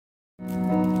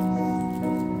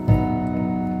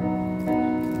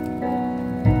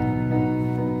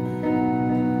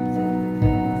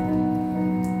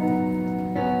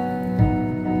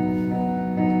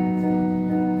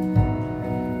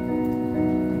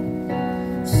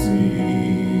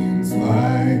Seems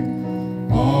like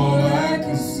all I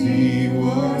could see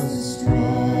was a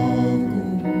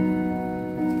struggle,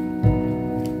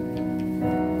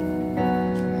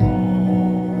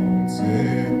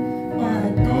 haunted by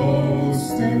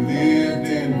ghosts that lived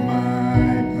in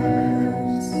my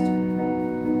past,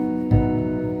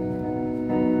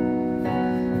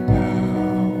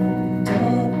 bound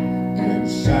up in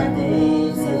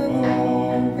shackles of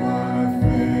all my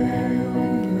failures.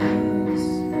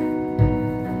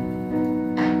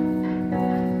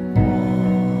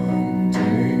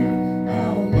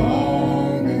 How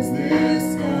long is this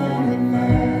gonna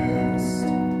last?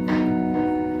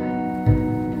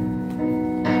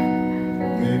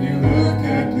 Then you look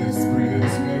at this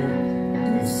prisoner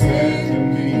and say to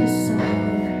me,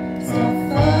 son, stop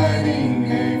fighting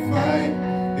a fight,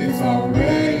 it's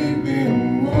already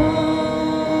been won.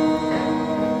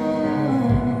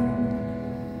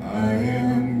 I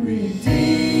am redeemed.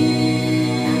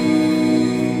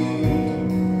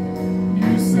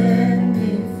 You set me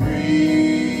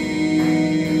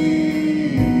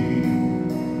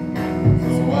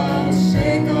so I'll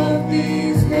shake off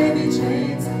these heavy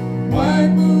chains,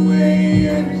 wipe away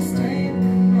every stain.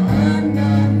 I'm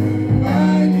not who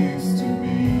I used to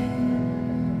be.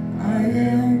 I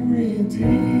am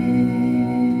redeemed.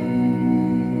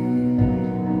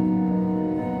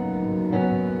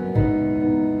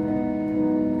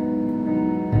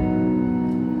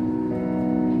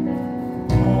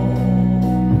 All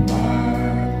my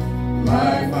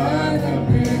life I have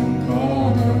been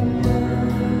called unworthy.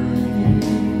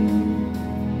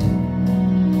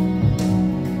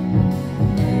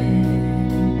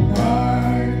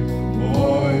 My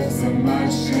voice of my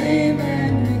shame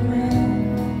and regret.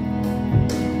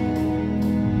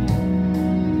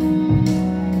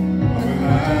 But when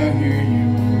I hear you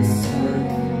whisper,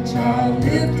 child,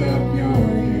 lift up your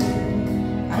head,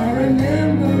 I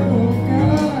remember, oh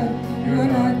God, you're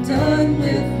not done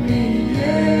with me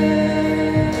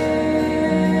yet.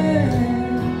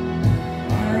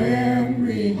 I am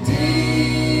redeemed.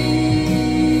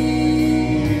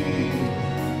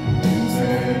 You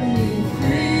set me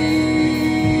free.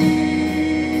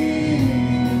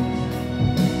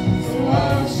 So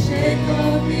I'll shake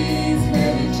off these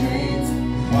heavy chains,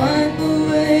 wipe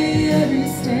away every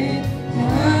stain. For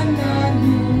I'm not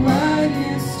who I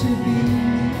used to be.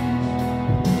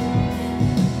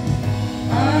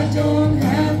 I don't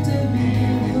have to be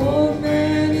the old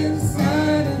man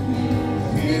inside of me.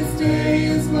 His day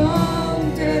is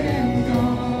long dead and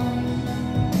gone.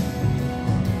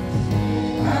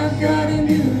 I've got a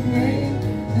new name,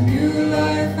 a new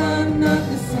life, I'm not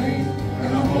the same,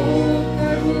 and a hope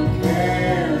that will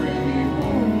carry me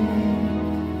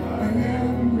home. I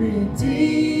am redeemed.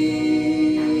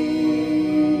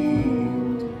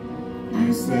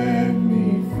 You set me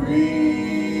free.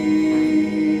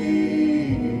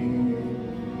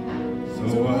 So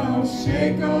I'll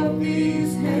shake off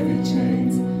these heavy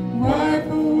chains, wipe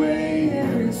away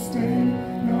every stain.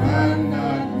 No, I'm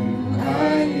not who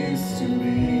I used to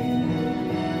be.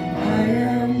 I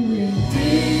am redeemed.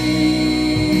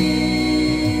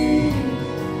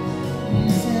 You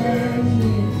set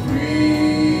me free.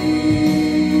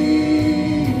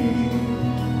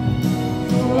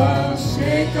 So I'll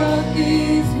shake off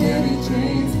these heavy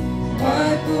chains,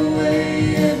 wipe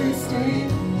away every stain.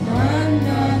 I'm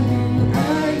not who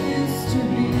I used to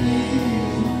be.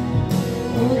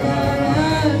 Oh God,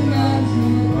 I'm not who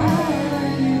I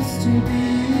used to be.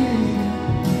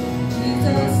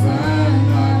 Jesus, I'm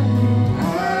not who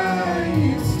I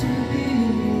used to be.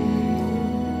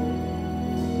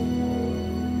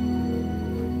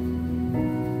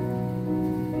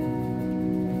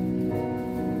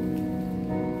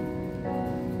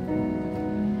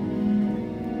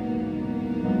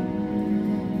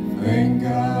 Thank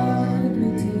God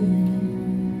redeemed.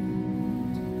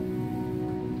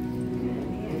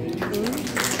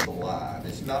 Alive.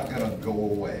 It's not going to go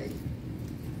away.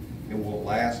 It will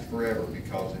last forever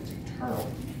because it's eternal.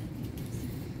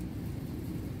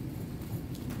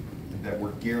 And that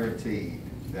we're guaranteed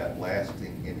that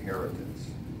lasting inheritance.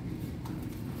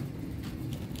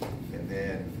 And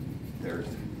then there's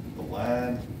the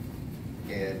line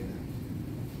in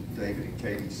David and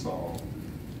Katie's song.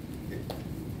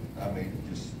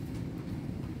 Just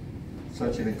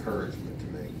such an encouragement to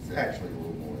me. It's actually a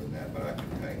little more than that, but I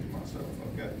contained myself,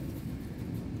 okay?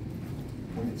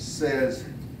 When it says,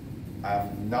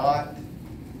 I'm not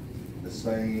the the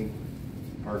same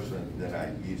person that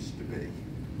I used to be.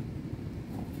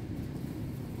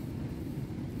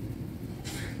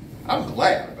 I'm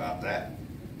glad about that.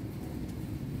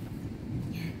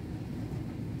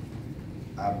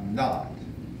 I'm not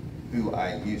who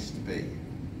I used to be.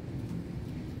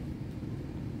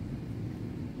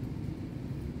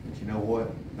 But you know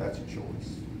what? That's a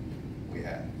choice we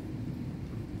have.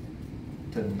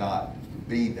 To not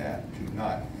be that, to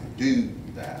not do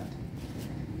that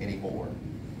anymore.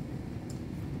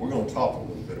 We're going to talk a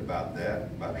little bit about that,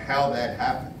 about how that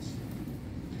happens.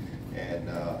 And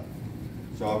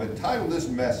so I've entitled this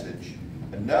message,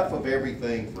 Enough of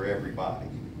Everything for Everybody.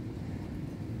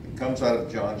 It comes out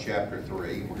of John chapter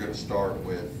 3. We're going to start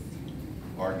with,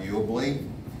 arguably,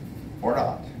 or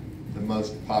not, the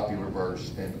most popular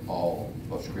verse in all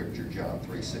of Scripture, John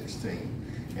 3:16,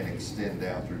 and extend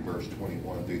down through verse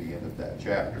 21 through the end of that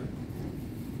chapter.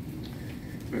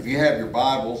 But if you have your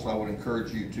Bibles, I would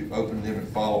encourage you to open them and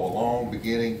follow along,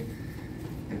 beginning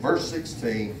in verse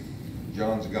 16,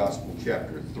 John's Gospel,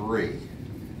 chapter 3,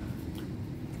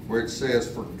 where it says,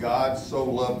 "For God so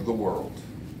loved the world,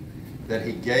 that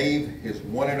he gave his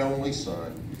one and only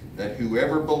Son, that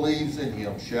whoever believes in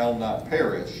him shall not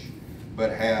perish,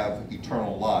 but have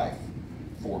eternal life.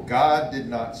 For God did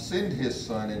not send his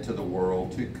Son into the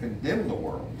world to condemn the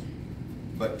world,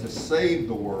 but to save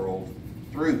the world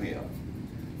through him.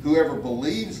 Whoever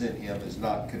believes in him is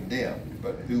not condemned,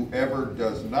 but whoever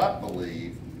does not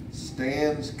believe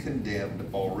stands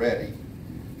condemned already,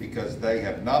 because they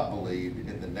have not believed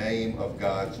in the name of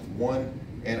God's one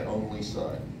and only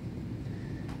Son.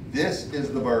 This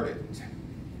is the verdict.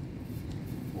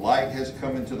 Light has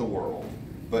come into the world,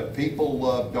 but people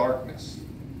love darkness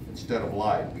instead of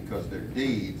light, because their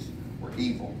deeds were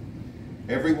evil.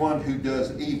 Everyone who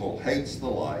does evil hates the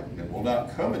light and will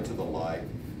not come into the light,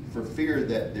 for fear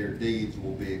that their deeds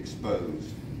will be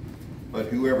exposed. But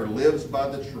whoever lives by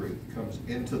the truth comes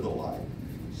into the light,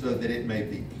 so that it may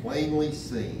be plainly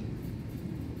seen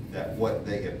that what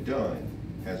they have done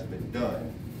has been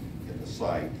done in the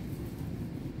sight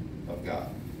of God."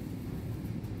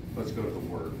 Let's go to the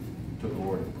Word, to the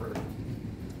Lord in prayer.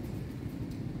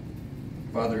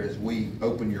 Father, as we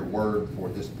open your Word for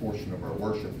this portion of our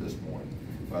worship this morning,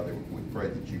 Father, we pray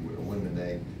that you would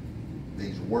illuminate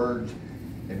these words,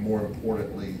 and more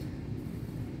importantly,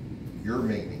 your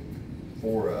meaning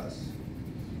for us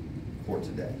for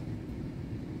today.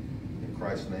 In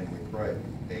Christ's name we pray.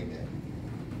 Amen.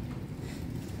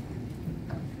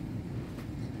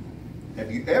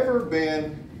 Have you ever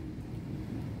been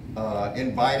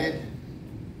invited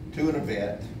to an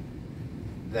event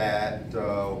that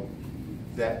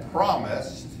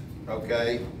promised,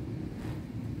 okay,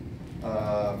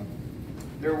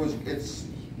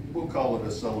 we'll call it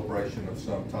a celebration of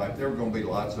some type. There were going to be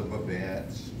lots of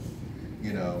events,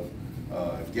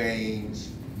 games,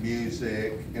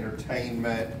 music,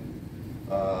 entertainment,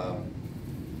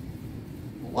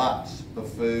 lots of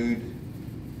food.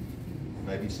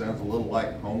 Maybe sounds a little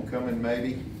like homecoming,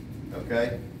 maybe,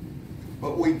 okay?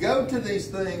 But we go to these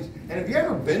things, and have you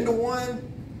ever been to one?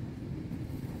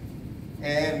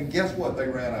 And guess what? They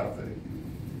ran out of food.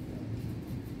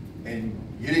 And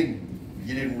you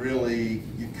didn't really,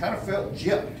 you kind of felt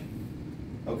gypped,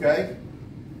 okay?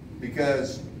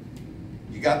 Because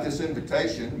you got this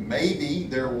invitation. Maybe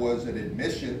there was an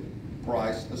admission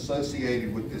price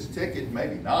associated with this ticket,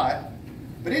 maybe not.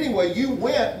 But anyway, you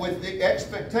went with the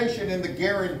expectation and the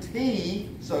guarantee,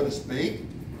 so to speak,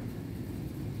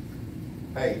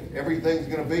 hey, everything's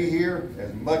going to be here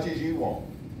as much as you want.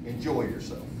 Enjoy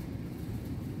yourself.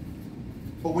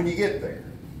 But when you get there,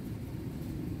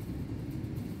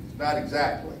 it's not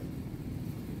exactly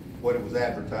what it was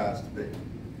advertised to be.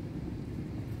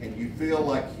 And you feel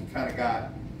like you kind of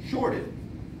got shorted,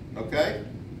 okay?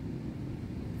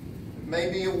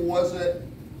 Maybe it wasn't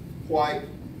quite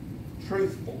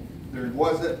truthful. There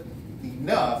wasn't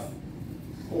enough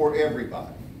for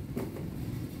everybody.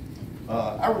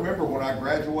 I remember when I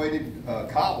graduated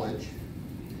college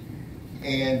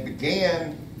and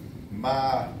began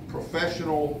my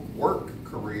professional work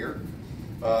career.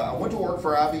 I went to work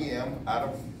for IBM out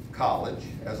of college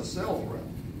as a sales rep.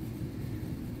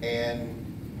 And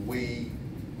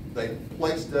they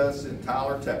placed us in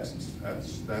Tyler, Texas.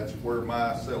 That's where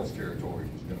my sales territory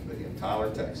was going to be, in Tyler,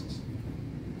 Texas.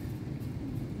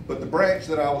 But the branch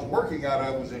that I was working out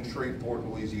of was in Shreveport,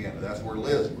 Louisiana. That's where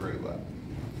Liz grew up.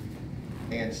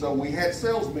 And so we had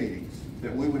sales meetings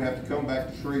that we would have to come back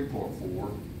to Shreveport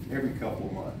for every couple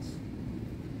of months.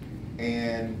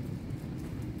 And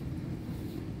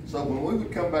so when we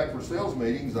would come back for sales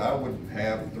meetings, I would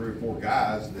have 3 or 4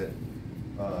 guys that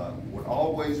would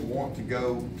always want to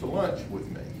go to lunch with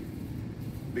me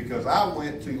because I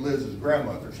went to Liz's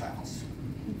grandmother's house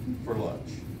for lunch.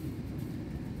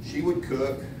 She would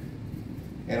cook,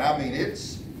 and I mean, it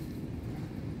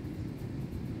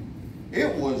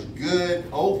was good,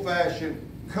 old-fashioned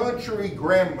country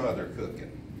grandmother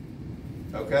cooking,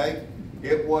 okay?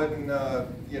 It wasn't,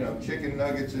 chicken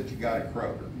nuggets that you got at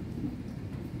Kroger.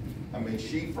 I mean,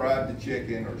 she fried the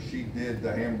chicken, or she did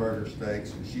the hamburger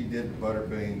steaks, and she did the butter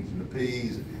beans and the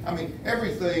peas. I mean,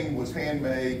 everything was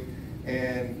handmade,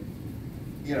 and,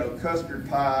 custard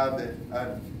pie that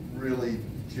I really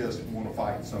just want to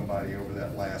fight somebody over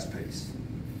that last piece.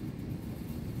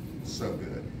 So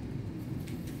good.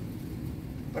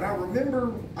 But I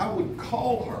remember I would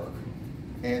call her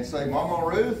and say, Mama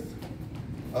Ruth,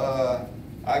 I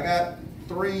got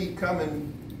 3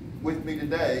 coming with me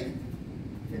today.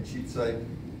 And she'd say,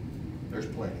 there's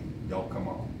plenty. Y'all come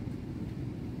on.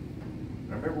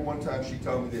 And I remember one time she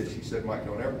told me this. She said, Mike,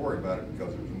 don't ever worry about it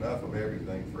because there's enough of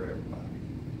everything for everybody.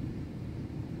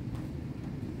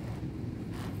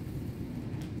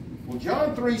 Well,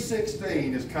 John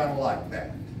 3:16 is kind of like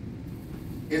that.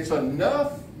 It's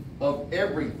enough of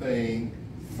everything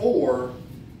for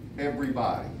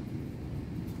everybody.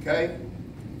 Okay?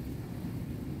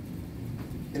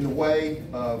 In the way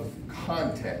of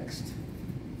context.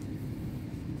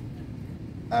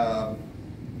 I'm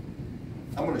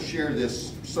going to share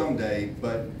this someday,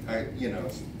 but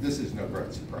this is no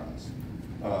great surprise.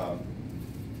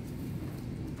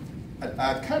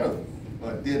 I kind of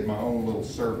did my own little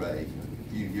survey a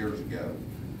few years ago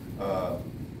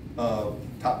of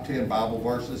top 10 Bible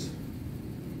verses.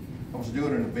 I was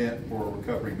doing an event for a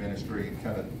recovery ministry and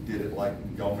kind of did it like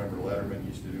y'all remember Letterman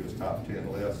used to do his top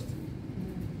 10 list.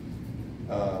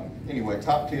 Anyway,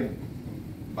 top 10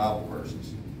 Bible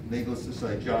verses. Needless to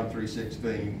say, John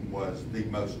 3:16 was the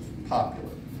most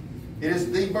popular. It is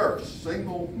the verse,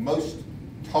 single most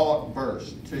taught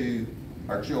verse to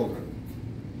our children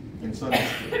in Sunday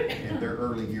school in their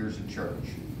early years in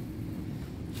church.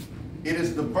 It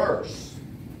is the verse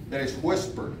that is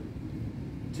whispered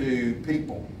to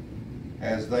people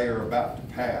as they are about to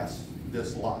pass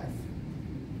this life.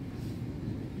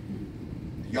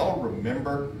 Do y'all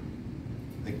remember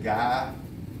the guy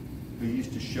who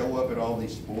used to show up at all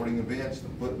these sporting events, the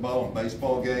football and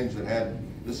baseball games that had,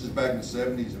 this is back in the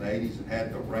 70s and 80s, and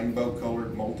had the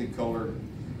rainbow-colored, multicolored,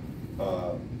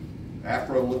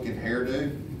 afro-looking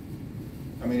hairdo?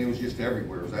 I mean, it was just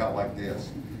everywhere. It was out like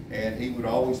this. And he would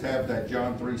always have that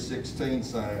John 3:16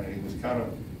 sign, and he was kind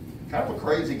of a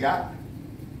crazy guy.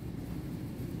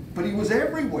 But he was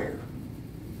everywhere.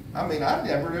 I mean, I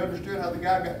never understood how the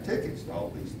guy got tickets to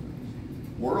all these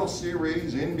things. World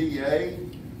Series, NBA,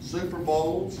 Super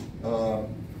Bowls.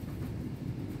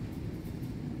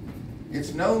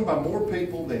 It's known by more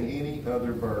people than any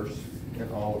other verse in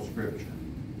all of Scripture.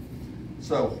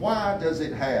 So why does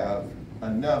it have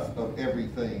enough of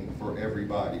everything for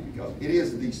everybody? Because it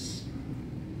is the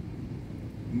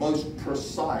most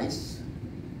precise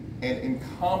and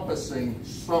encompassing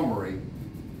summary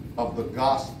of the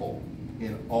gospel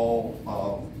in all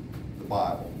of the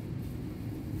Bible.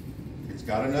 It's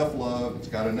got enough love, it's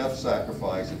got enough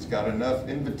sacrifice, it's got enough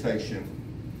invitation,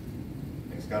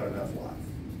 and it's got enough life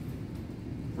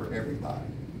for everybody.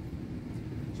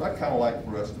 So I'd kind of like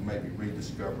for us to maybe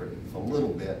rediscover it a little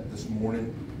bit this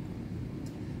morning.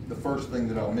 The first thing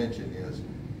that I'll mention is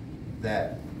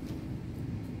that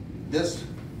this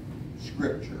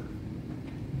scripture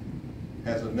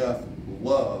has enough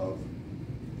love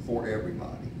for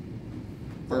everybody.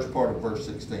 First part of verse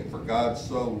 16, for God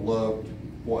so loved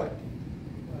what?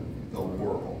 The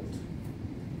world.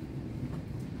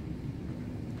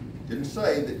 Didn't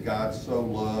say that God so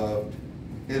loved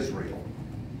Israel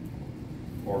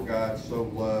or God so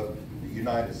loved the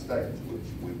United States, which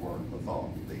we weren't the thought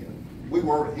then. We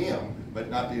were to him, but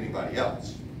not to anybody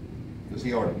else, because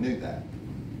he already knew that.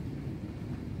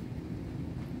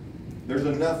 There's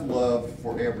enough love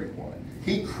for everyone.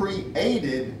 He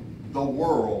created the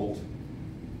world,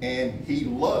 and he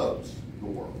loves the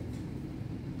world.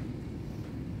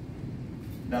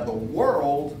 Now the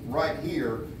world right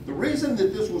here, the reason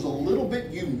that this was a little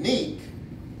bit unique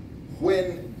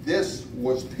when this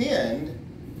was penned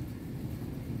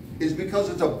is because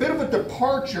it's a bit of a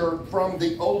departure from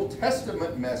the Old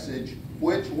Testament message,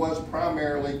 which was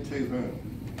primarily to whom?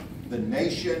 The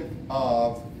nation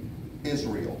of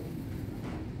Israel.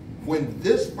 When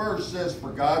this verse says, for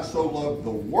God so loved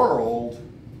the world,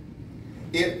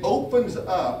 it opens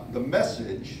up the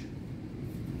message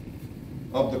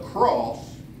of the cross,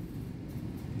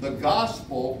 the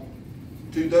gospel,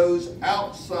 to those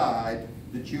outside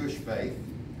the Jewish faith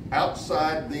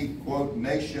outside the, quote,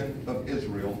 nation of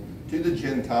Israel, to the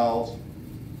Gentiles,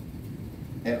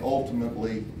 and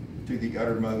ultimately to the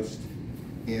uttermost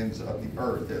ends of the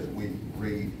earth, as we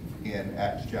read in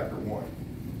Acts chapter 1.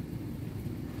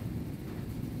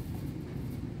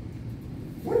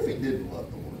 What if he didn't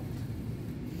love the world?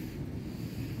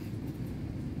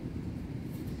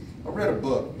 I read a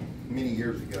book many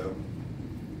years ago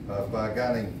by a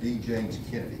guy named D. James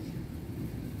Kennedy,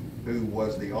 who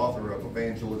was the author of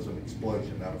Evangelism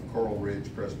Explosion out of Coral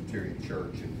Ridge Presbyterian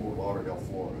Church in Fort Lauderdale,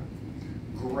 Florida.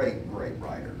 Great, great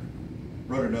writer.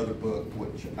 Wrote another book,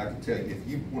 which I can tell you, if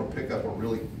you want to pick up a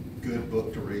really good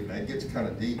book to read, and it gets kind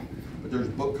of deep, but there's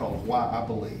a book called Why I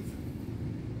Believe.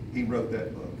 He wrote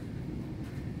that book.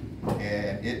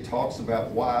 And it talks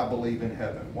about why I believe in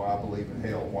heaven, why I believe in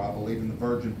hell, why I believe in the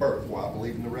virgin birth, why I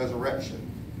believe in the resurrection.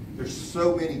 There's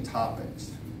so many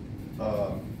topics.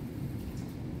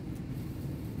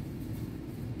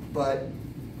 But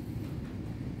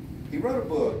he wrote a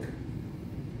book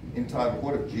entitled,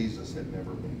 What If Jesus Had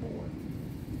Never Been Born?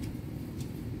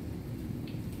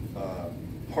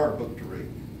 Hard book to read,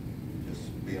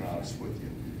 just being honest with you.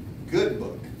 Good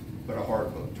book, but a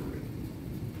hard book to read.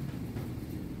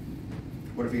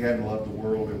 What if he hadn't loved the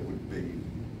world? It would be,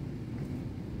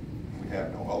 we'd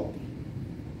have no hope.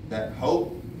 That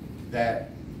hope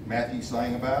that Matthew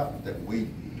sang about, that we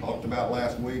talked about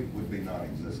last week, would be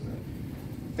non-existent.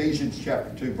 Ephesians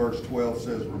chapter 2, verse 12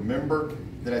 says, remember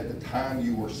that at the time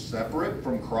you were separate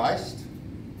from Christ,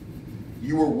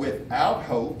 you were without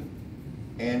hope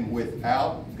and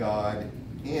without God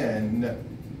in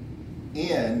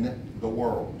the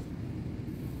world.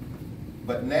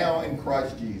 But now in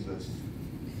Christ Jesus,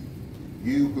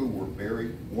 you who were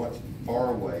very once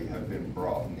far away have been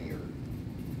brought near.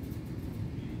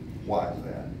 Why is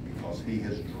that? Because he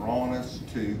has drawn us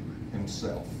to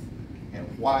himself. And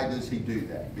why does he do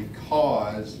that?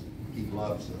 Because he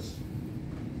loves us.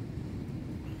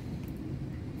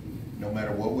 No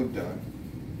matter what we've done,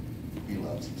 he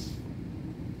loves us.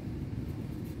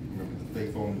 Remember the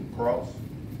thief on the cross?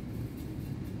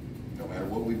 No matter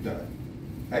what we've done.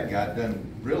 That guy done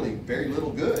really very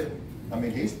little good. I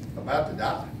mean, he's about to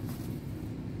die.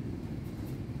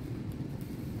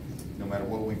 No matter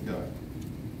what we've done.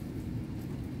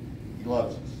 He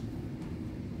loves us.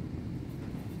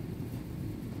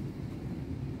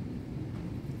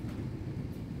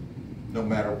 No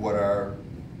matter what our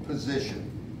position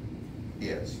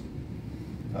is.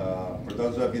 For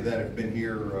those of you that have been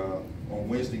here on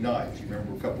Wednesday nights, you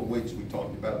remember a couple of weeks we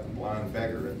talked about the blind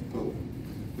beggar at the pool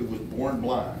who was born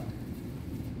blind,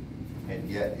 and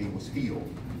yet he was healed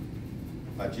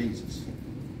by Jesus.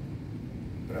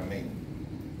 But I mean,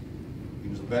 he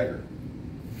was a beggar.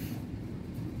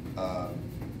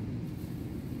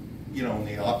 On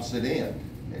the opposite end,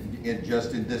 and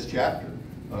just in this chapter,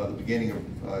 the beginning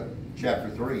of chapter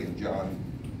 3 in John,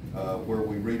 where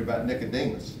we read about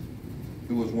Nicodemus,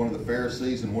 who was one of the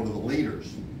Pharisees and one of the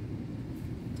leaders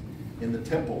in the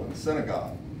temple and the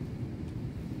synagogue.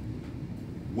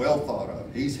 Well thought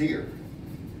of. He's here.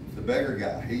 The beggar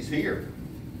guy, he's here.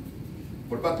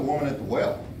 What about the woman at the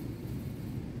well?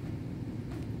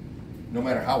 No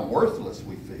matter how worthless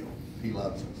we feel, he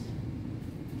loves us.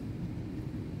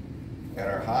 At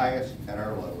our highest, at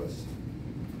our lowest,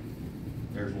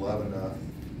 there's love enough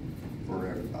for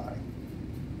everybody.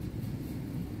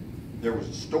 There was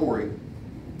a story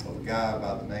of a guy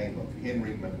by the name of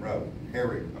Harry Monroe.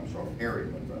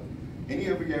 Any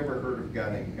of you ever heard of a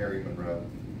guy named Harry Monroe?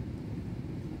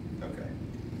 Okay.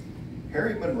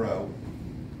 Harry Monroe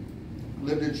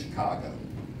lived in Chicago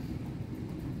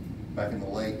back in the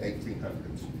late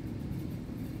 1800s.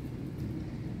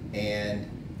 And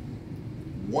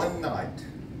one night,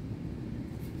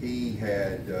 he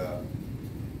had,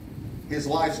 his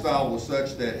lifestyle was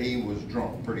such that he was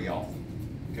drunk pretty often,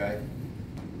 okay?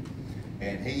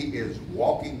 And he is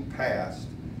walking past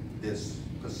this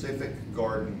Pacific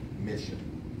Garden Mission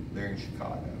there in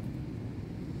Chicago.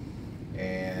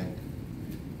 And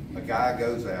a guy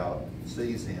goes out,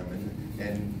 sees him,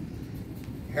 and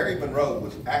Harry Monroe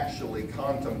was actually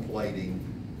contemplating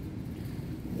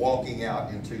walking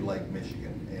out into Lake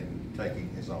Michigan and taking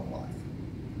his own life.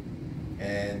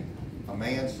 And a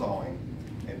man saw him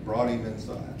and brought him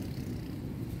inside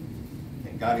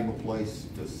and got him a place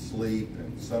to sleep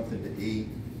and something to eat.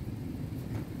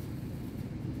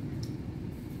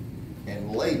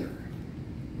 And later,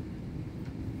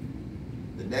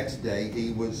 the next day,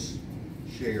 he was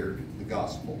shared the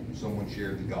gospel. Someone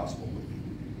shared the gospel with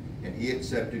him. And he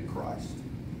accepted Christ.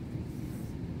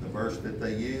 The verse that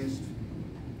they used,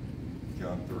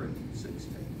 John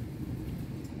 3:16.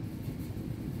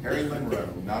 Harry Monroe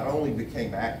not only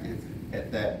became active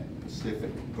at that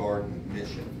Pacific Garden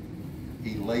mission,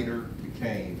 he later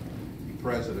became the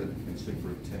president and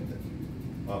superintendent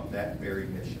of that very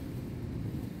mission.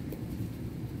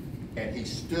 And he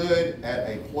stood at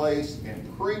a place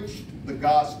and preached the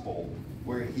gospel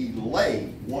where he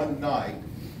lay one night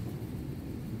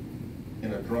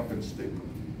in a drunken stupor.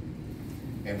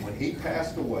 And when he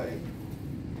passed away,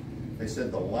 they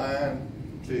said the line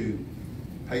to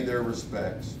pay their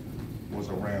respects was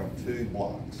around 2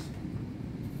 blocks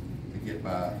to get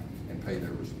by and pay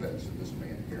their respects to this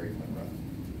man, Harry Monroe,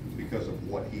 because of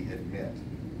what he had meant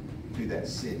to that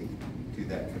city, to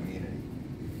that community.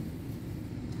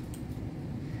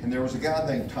 And there was a guy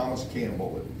named Thomas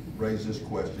Campbell that raised this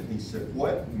question. He said,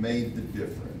 what made the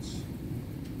difference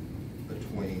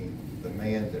between the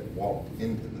man that walked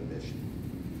into the mission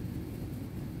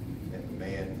and the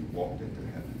man who walked into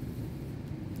heaven?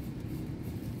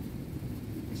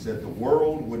 He said the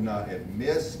world would not have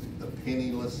missed the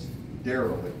penniless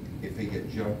derelict if he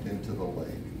had jumped into the lake,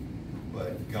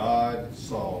 but God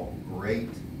saw great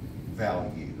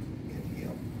value in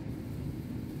him.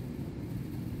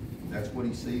 That's what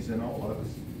he sees in all of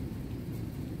us.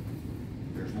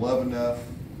 There's love enough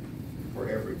for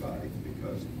everybody,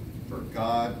 because for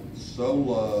God so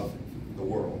loved the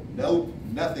world.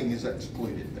 Nothing is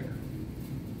excluded there.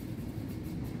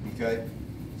 Okay?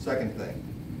 Second thing,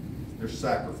 there's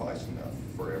sacrifice enough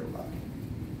for everybody.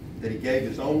 That he gave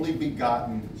his only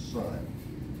begotten Son.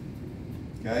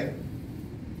 Okay?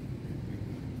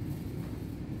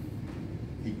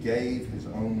 He gave his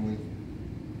only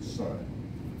Son.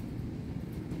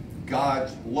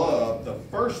 God's love, the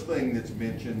first thing that's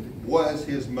mentioned was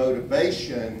his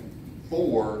motivation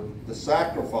for the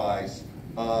sacrifice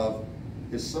of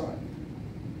his Son.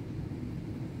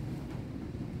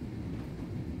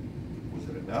 Was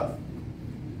it enough?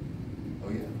 Oh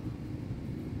yeah.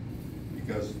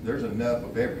 Because there's enough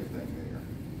of everything there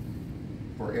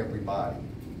for everybody.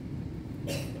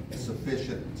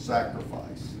 Sufficient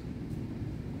sacrifice.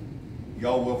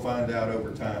 Y'all will find out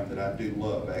over time that I do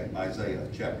love Isaiah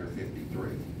chapter 53,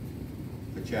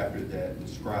 the chapter that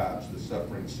describes the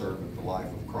suffering servant, the life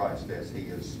of Christ as he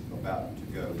is about to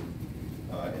go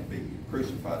and be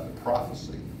crucified, the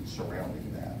prophecy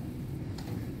surrounding that.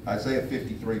 Isaiah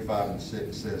 53, 5 and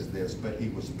 6 says this, but he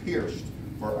was pierced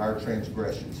for our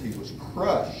transgressions. He was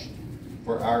crushed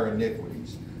for our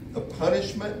iniquities. The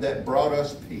punishment that brought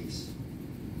us peace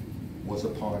was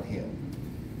upon him.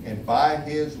 And by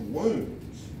his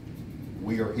wounds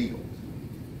we are healed.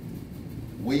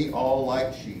 We all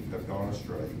like sheep have gone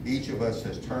astray. Each of us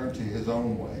has turned to his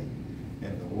own way,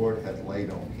 and the Lord hath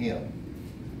laid on him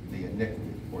the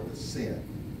iniquity or the sin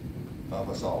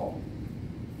of us all.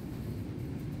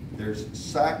 There's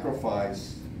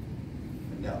sacrifice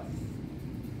enough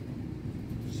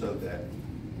so that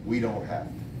we don't have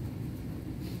to.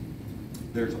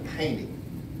 There's a painting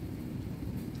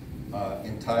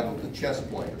entitled The Chess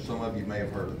Player. Some of you may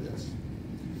have heard of this.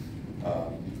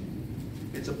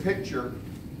 It's a picture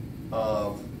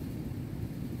of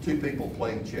 2 people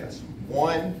playing chess.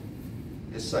 One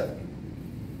is Satan.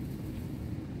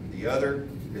 The other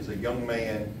is a young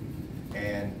man,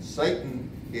 and Satan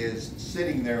is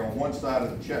sitting there on one side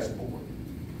of the chessboard,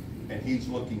 and he's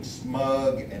looking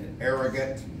smug and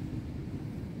arrogant,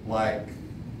 like,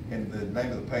 and the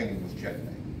name of the painting was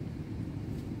Checkmate.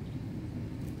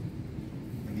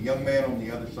 The young man on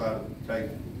the other side of the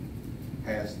table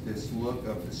has this look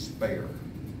of despair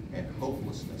and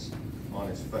hopelessness on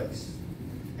his face.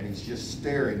 And he's just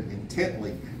staring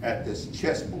intently at this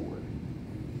chessboard.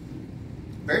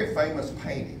 Very famous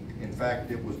painting. In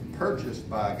fact, it was purchased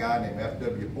by a guy named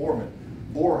F.W.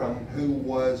 Boreham, who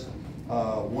was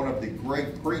one of the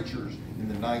great preachers in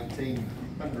the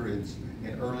 1900s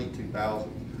and early 2000s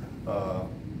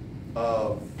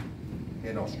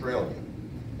in Australia.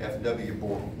 F.W.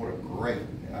 Boreham, what a great,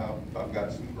 I've got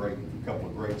a couple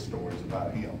of great stories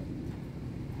about him.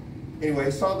 Anyway,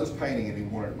 he saw this painting and he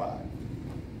wanted to buy it.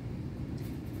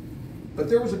 But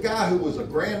there was a guy who was a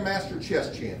grandmaster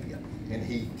chess champion, and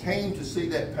he came to see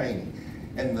that painting.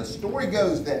 And the story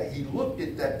goes that he looked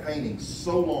at that painting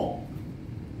so long,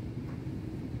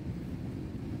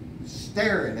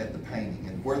 staring at the painting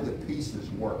and where the pieces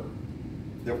were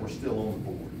that were still on the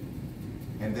board.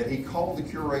 And that he called the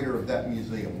curator of that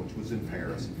museum, which was in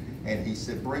Paris, and he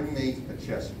said, bring me a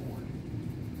chessboard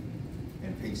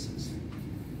and pieces.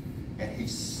 And he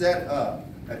set up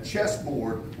a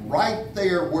chessboard right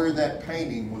there where that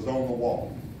painting was on the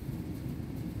wall.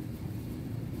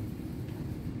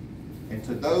 And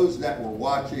to those that were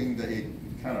watching, they had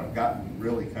kind of gotten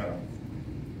really kind of,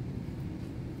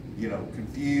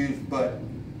 confused, but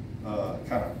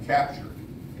kind of captured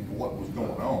into what was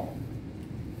going on.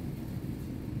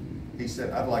 He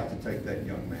said, I'd like to take that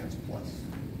young man's place.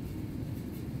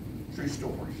 True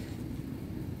story.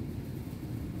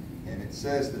 And it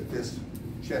says that this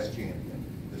chess champion,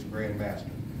 this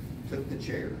grandmaster, took the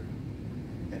chair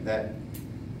and that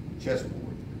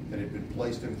chessboard that had been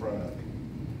placed in front of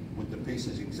him with the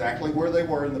pieces exactly where they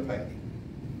were in the painting.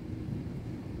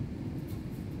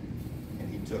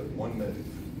 And he took one move.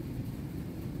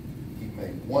 He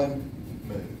made one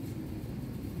move.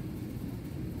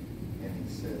 And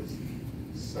he says,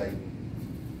 Satan,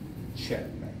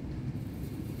 checkmate.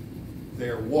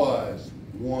 There was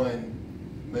one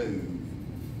move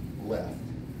left.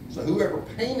 So whoever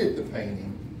painted the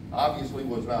painting obviously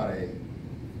was not a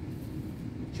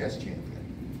chess champion,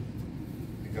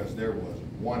 because there was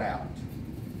one out.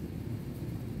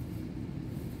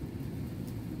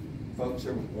 Folks,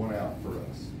 there was one out for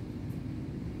us.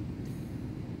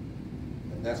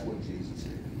 And that's what Jesus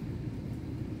did.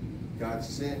 God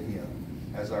sent him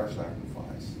as our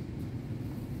sacrifice.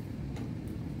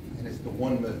 And it's the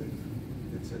one move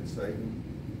that said, Satan,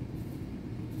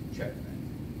 checkmate.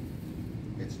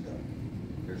 It's done.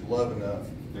 There's love enough.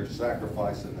 There's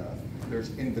sacrifice enough.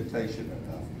 There's invitation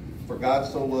enough. For God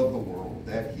so loved the world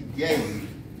that he gave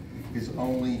his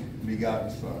only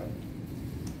begotten Son,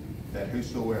 that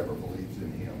whosoever believes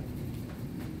in him.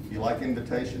 You like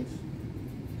invitations?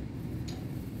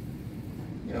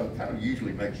 You know, it kind of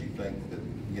usually makes you think that,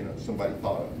 you know, somebody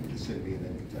thought of me to send me an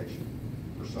invitation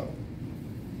for something.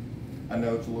 I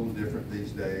know it's a little different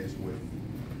these days with,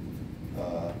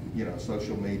 you know,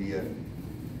 social media,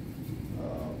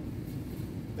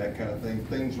 that kind of thing.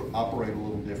 Things operate a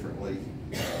little differently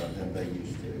than they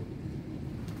used to.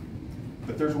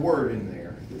 But there's a word in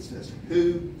there that says,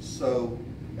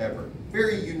 whosoever.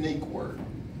 Very unique word.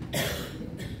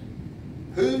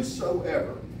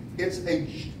 Whosoever. It's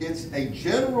a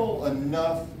general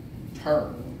enough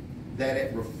term that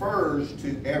it refers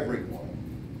to everyone.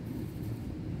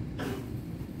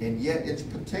 And yet it's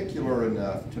particular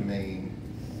enough to mean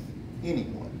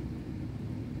anyone.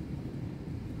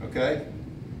 Okay?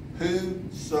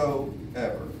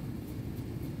 Whosoever.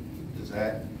 Does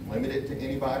that limit it to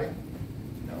anybody?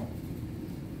 No.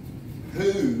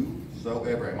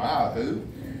 Whosoever. Am I a who?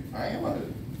 I am a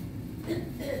who.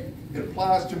 It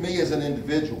applies to me as an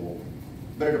individual,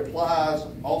 but it applies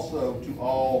also to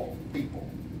all people.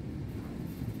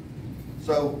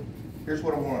 So here's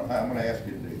what I'm going to ask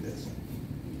you to do this.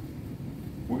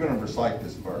 We're going to recite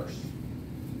this verse.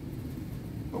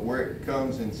 But where it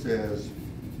comes and says,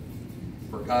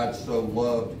 for God so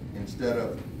loved instead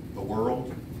of the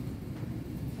world,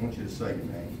 I want you to say your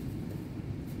name.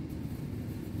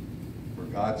 For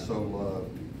God so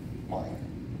loved Mike.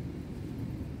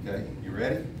 Okay, you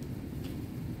ready?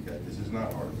 Okay, this is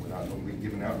not hard. We're not going to be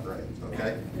giving out grades,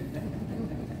 okay?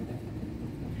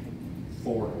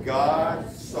 For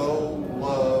God so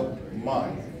loved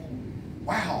Mike.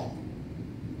 Wow.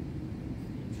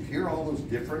 Did you hear all those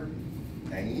different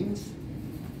names?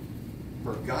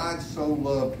 For God so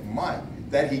loved Mike,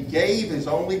 that he gave his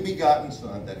only begotten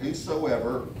Son, that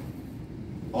whosoever,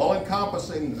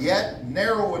 all-encompassing yet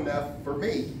narrow enough for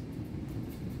me,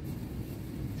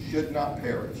 should not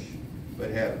perish,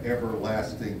 but have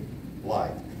everlasting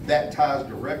life. That ties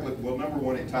directly, well, number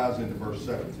one, it ties into verse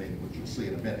 17, which you'll see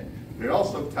in a minute. But it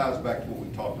also ties back to what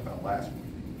we talked about last week.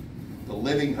 The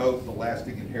living hope, the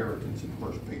lasting inheritance in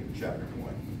 1 Peter chapter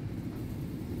 1.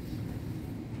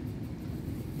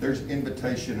 There's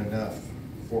invitation enough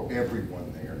for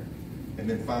everyone there. And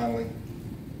then finally,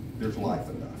 there's life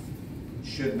enough.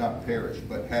 Should not perish,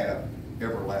 but have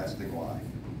everlasting life.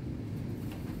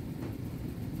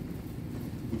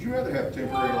 Would you rather have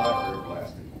temporary life or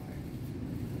everlasting life?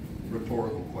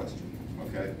 Rhetorical question,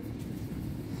 okay?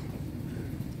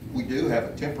 We do have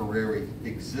a temporary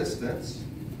existence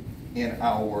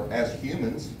as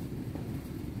humans,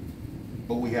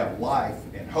 but we have life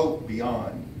and hope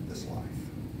beyond this life.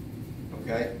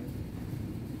 Okay?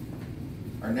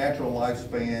 Our natural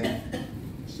lifespan,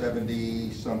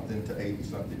 70-something to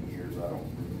 80-something years. I don't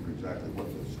remember exactly what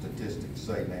the statistics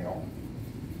say now.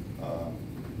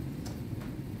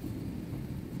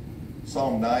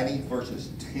 Psalm 90, verses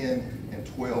 10 and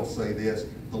 12 say this: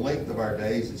 the length of our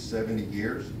days is 70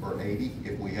 years, or 80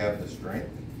 if we have the strength.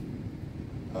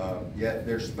 Yet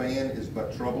their span is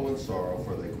but trouble and sorrow,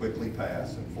 for they quickly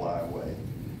pass and fly away.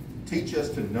 Teach us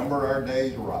to number our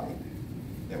days right,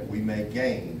 that we may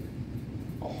gain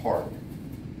a heart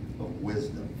of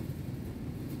wisdom.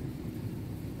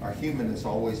 Our humanness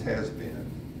always has been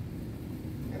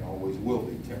and always will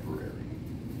be temporary.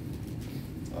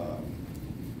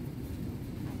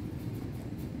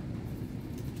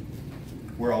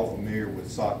 We're all familiar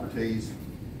with Socrates,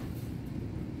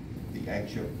 the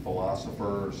ancient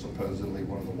philosopher, supposedly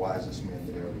one of the wisest men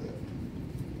that ever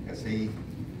lived. As he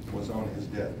was on his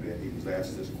deathbed, he was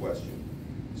asked this question: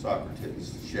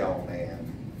 Socrates, shall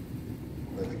man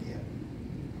live again?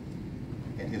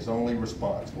 And his only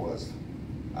response was,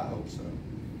 I hope so.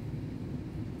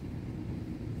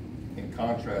 In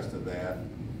contrast to that,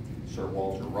 Sir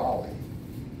Walter Raleigh,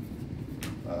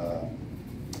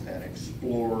 an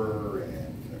explorer and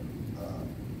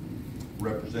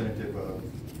representative of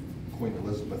Queen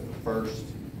Elizabeth I,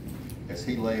 as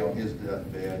he lay on his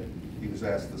deathbed, he was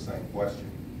asked the same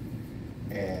question.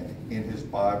 And in his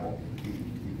Bible, he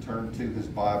turned to his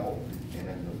Bible, and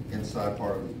in the inside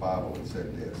part of his Bible it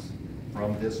said this: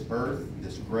 from this earth,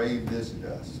 this grave, this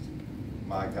dust,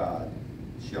 my God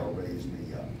shall raise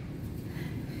me up.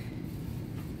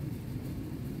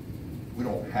 We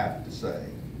don't have to say,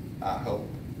 I hope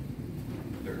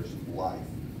there's life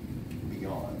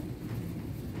beyond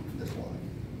this life.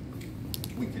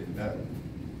 We can know,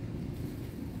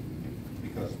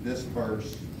 because this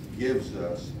verse gives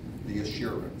us the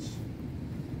assurance.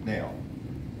 Now,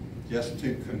 just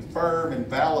to confirm and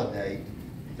validate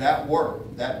that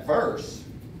word, that verse,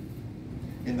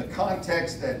 in the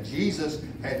context that Jesus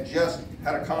had just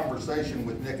had a conversation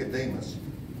with Nicodemus,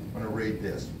 I'm going to read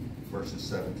this, verses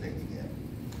 17 again.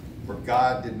 For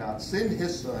God did not send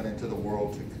his Son into the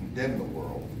world to condemn the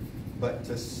world, but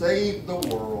to save the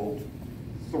world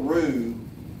through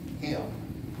him.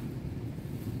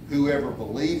 Whoever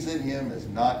believes in him is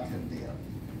not condemned,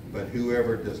 but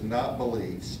whoever does not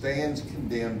believe stands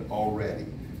condemned already,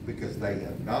 because they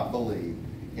have not believed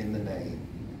in the name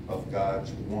of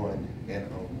God's one and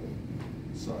only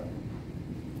Son.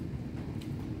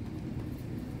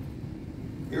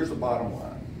 Here's the bottom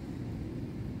line.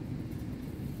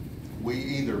 We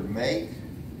either make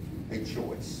a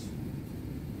choice,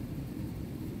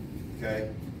 okay,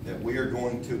 that we are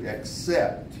going to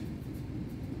accept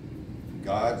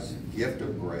God's gift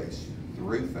of grace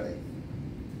through faith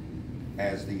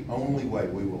as the only way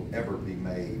we will ever be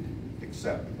made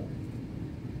acceptable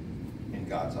in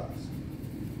God's eyes.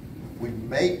 We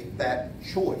make that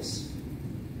choice,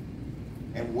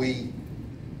 and we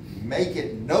make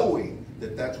it knowing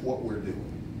that that's what we're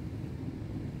doing.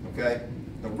 Okay?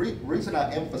 The reason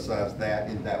I emphasize that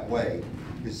in that way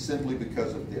is simply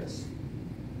because of this.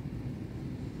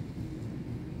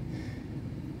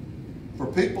 For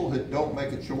people that don't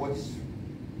make a choice,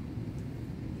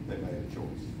 they made a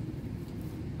choice.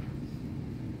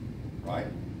 Right?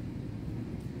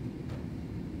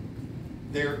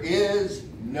 There is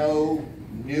no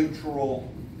neutral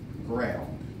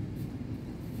ground.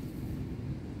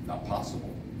 Not possible.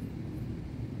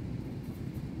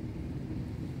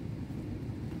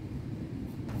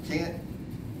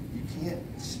 You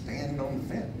can't stand on the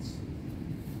fence.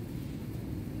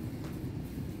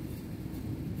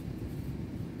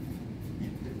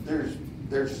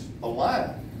 There's a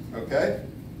line, okay?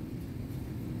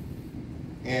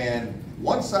 And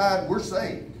one side we're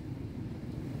saved.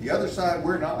 The other side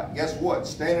we're not. Guess what?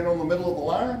 Standing on the middle of the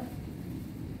line,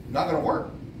 not going to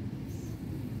work.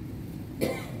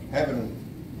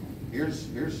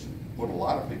 Here's what a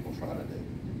lot of people try to do.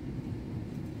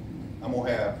 I'm going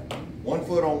to have one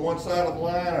foot on one side of the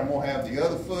line, I'm going to have the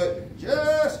other foot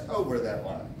just over that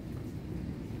line.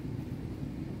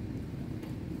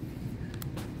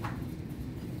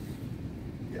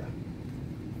 Yeah.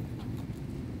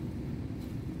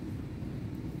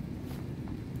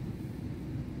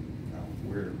 No,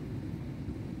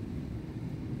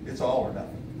 it's all or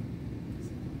nothing.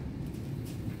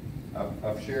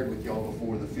 I've shared with y'all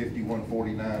before the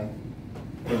 51-49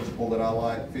 principle that I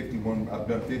like. I've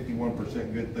done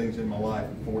 51% good things in my life,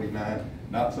 and 49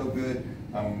 not so good.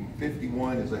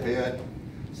 51 is ahead,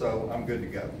 so I'm good to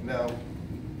go. No,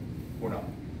 we're not.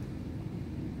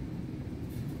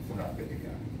 We're not good to go.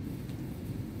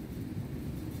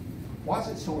 Why is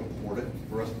it so important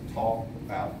for us to talk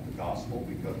about the gospel?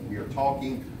 Because we are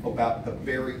talking about the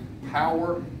very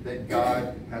power that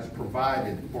God has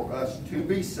provided for us to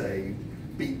be saved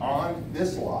beyond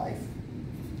this life,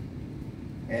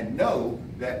 and know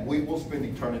that we will spend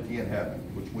eternity in heaven,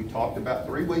 which we talked about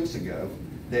 3 weeks ago,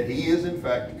 that he is in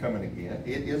fact coming again.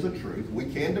 It is a truth. We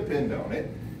can depend on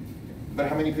it. But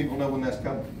how many people know when that's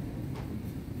coming?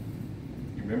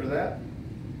 You remember that?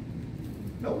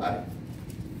 Nobody.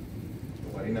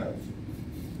 Nobody knows.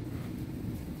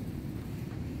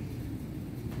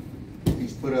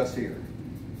 He's put us here,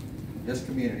 in this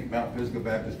community, Mount Pisgah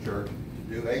Baptist Church,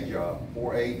 to do a job,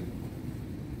 to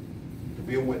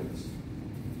be a witness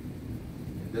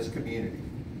in this community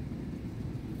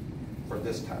for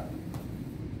this time.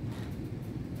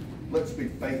 let's be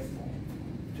faithful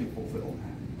to fulfill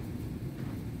that.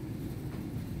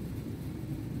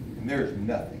 And there's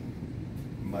nothing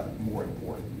more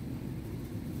important.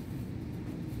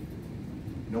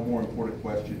 No more important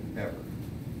question ever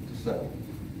to settle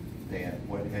than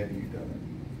what have you done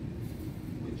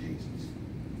with Jesus?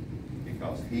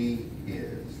 Because he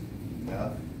is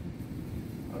enough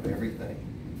of everything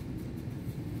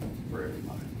for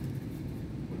everybody.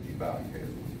 Would you bow your head?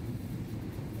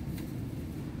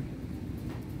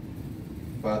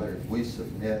 Father, as we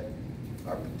submit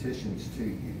our petitions to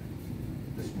you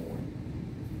this morning,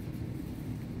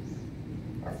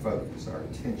 our focus, our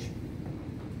attention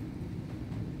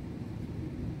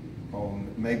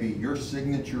on maybe your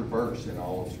signature verse in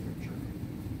all of Scripture,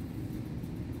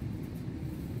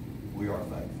 we are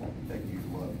thankful that you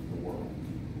loved the world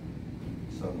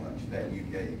so much that you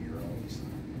gave your only Son.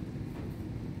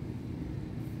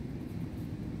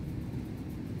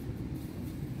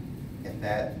 And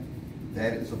that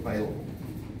is available.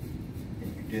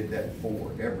 And you did that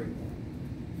for everyone.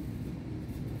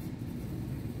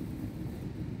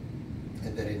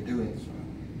 And that in doing so,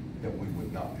 that we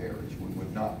would not perish, we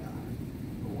would not die,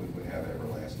 but we would have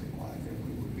everlasting life, and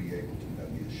we would be able to know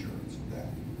the assurance of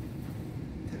that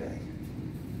today.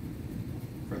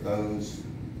 For those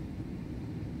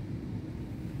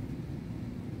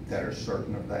that are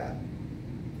certain of that,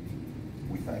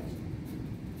 we thank you.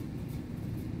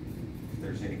 If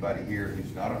there's anybody here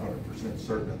who's not 100%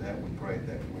 certain of that, we pray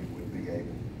that we would be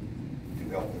able to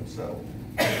help them settle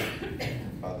that.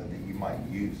 Father, that you might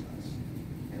use us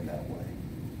in that way.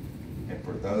 And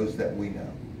for those that we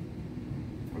know,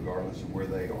 regardless of where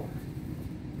they are,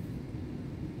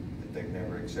 that they've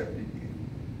never accepted you,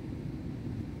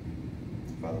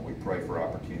 Father, we pray for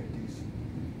opportunities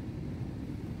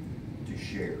to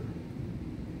share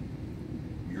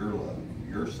your love,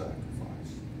 your sacrifice,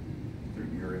 through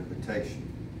your invitation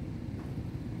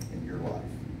in your life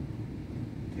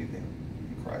to them.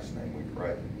 In Christ's name we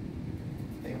pray.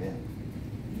 Amen.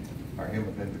 Our hymn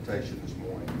of invitation this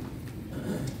morning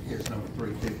is number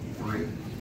 310.